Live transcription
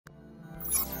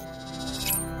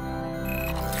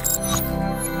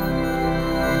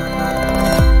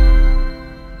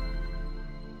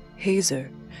Hazer,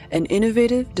 an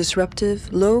innovative,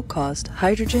 disruptive, low-cost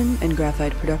hydrogen and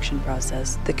graphite production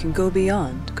process that can go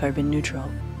beyond carbon neutral.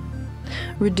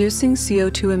 Reducing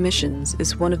CO2 emissions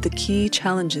is one of the key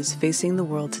challenges facing the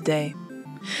world today.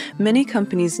 Many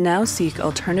companies now seek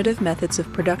alternative methods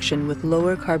of production with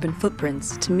lower carbon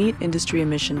footprints to meet industry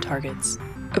emission targets.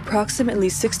 Approximately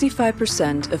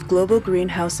 65% of global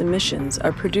greenhouse emissions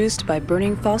are produced by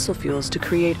burning fossil fuels to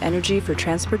create energy for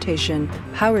transportation,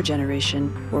 power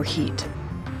generation, or heat.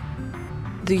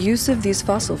 The use of these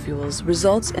fossil fuels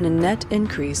results in a net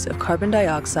increase of carbon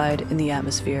dioxide in the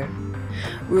atmosphere.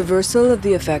 Reversal of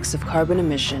the effects of carbon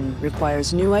emission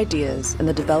requires new ideas and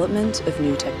the development of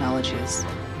new technologies.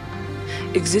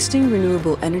 Existing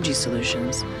renewable energy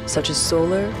solutions, such as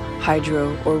solar,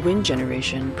 hydro, or wind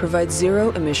generation, provide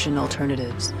zero-emission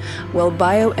alternatives, while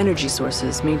bioenergy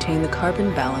sources maintain the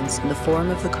carbon balance in the form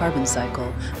of the carbon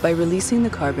cycle by releasing the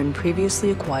carbon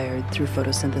previously acquired through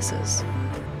photosynthesis.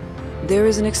 There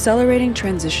is an accelerating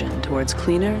transition towards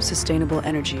cleaner, sustainable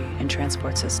energy in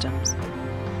transport systems.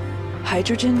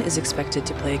 Hydrogen is expected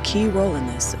to play a key role in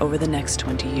this over the next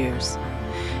 20 years.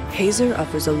 Hazer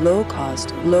offers a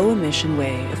low-cost, low-emission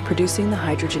way of producing the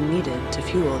hydrogen needed to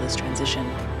fuel this transition.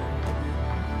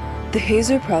 The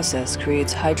Hazer process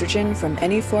creates hydrogen from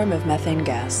any form of methane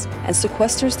gas and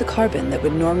sequesters the carbon that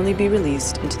would normally be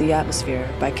released into the atmosphere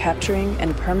by capturing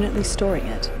and permanently storing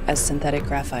it as synthetic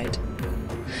graphite.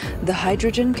 The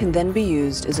hydrogen can then be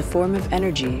used as a form of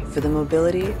energy for the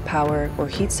mobility, power, or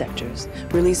heat sectors,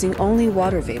 releasing only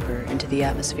water vapor into the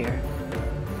atmosphere.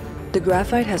 The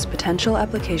graphite has potential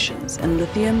applications in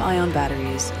lithium-ion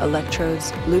batteries,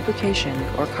 electrodes, lubrication,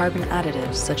 or carbon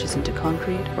additives such as into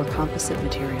concrete or composite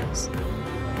materials.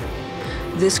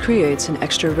 This creates an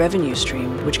extra revenue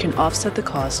stream which can offset the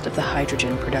cost of the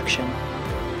hydrogen production.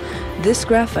 This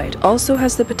graphite also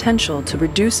has the potential to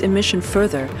reduce emission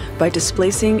further by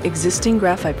displacing existing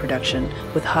graphite production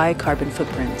with high carbon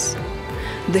footprints.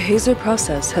 The Hazer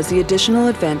process has the additional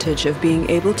advantage of being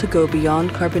able to go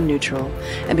beyond carbon neutral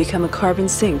and become a carbon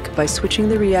sink by switching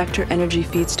the reactor energy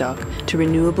feedstock to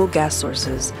renewable gas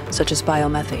sources such as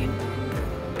biomethane.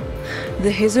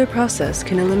 The Hazer process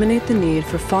can eliminate the need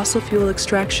for fossil fuel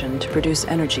extraction to produce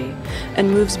energy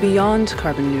and moves beyond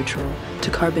carbon neutral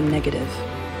to carbon negative.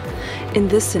 In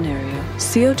this scenario,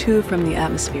 CO2 from the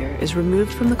atmosphere is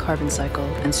removed from the carbon cycle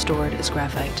and stored as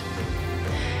graphite.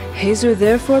 Hazer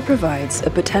therefore provides a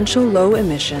potential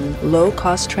low-emission,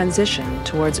 low-cost transition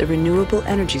towards a renewable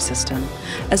energy system,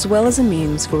 as well as a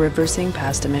means for reversing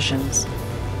past emissions.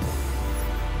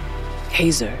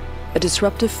 Hazer, a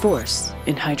disruptive force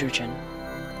in hydrogen.